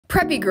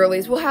Preppy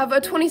girlies will have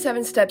a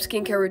 27-step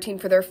skincare routine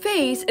for their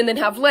face and then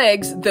have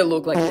legs that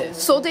look like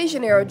this. Sol de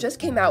Janeiro just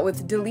came out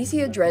with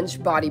Delicia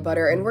Drenched Body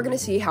Butter, and we're gonna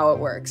see how it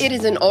works. It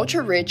is an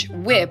ultra-rich,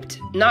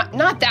 whipped, not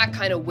that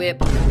kind of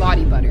whipped,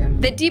 body butter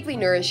that deeply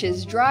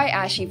nourishes dry,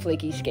 ashy,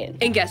 flaky skin.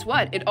 And guess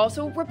what? It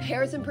also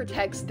repairs and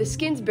protects the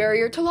skin's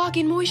barrier to lock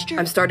in moisture.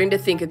 I'm starting to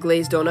think a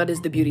glazed donut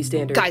is the beauty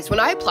standard. Guys, when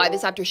I apply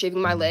this after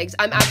shaving my legs,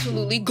 I'm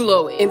absolutely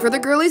glowing. And for the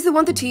girlies that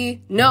want the tea,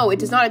 no, it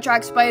does not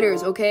attract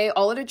spiders, okay?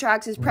 All it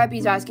attracts is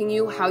preppies asking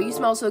you how you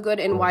smell so good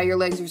and why your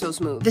legs are so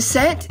smooth. The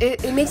scent,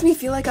 it makes me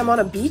feel like I'm on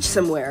a beach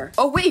somewhere.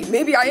 Oh wait,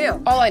 maybe I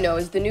am. All I know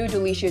is the new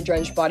Delicia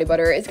Drenched Body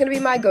Butter is gonna be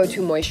my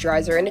go-to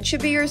moisturizer, and it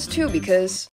should be yours too, because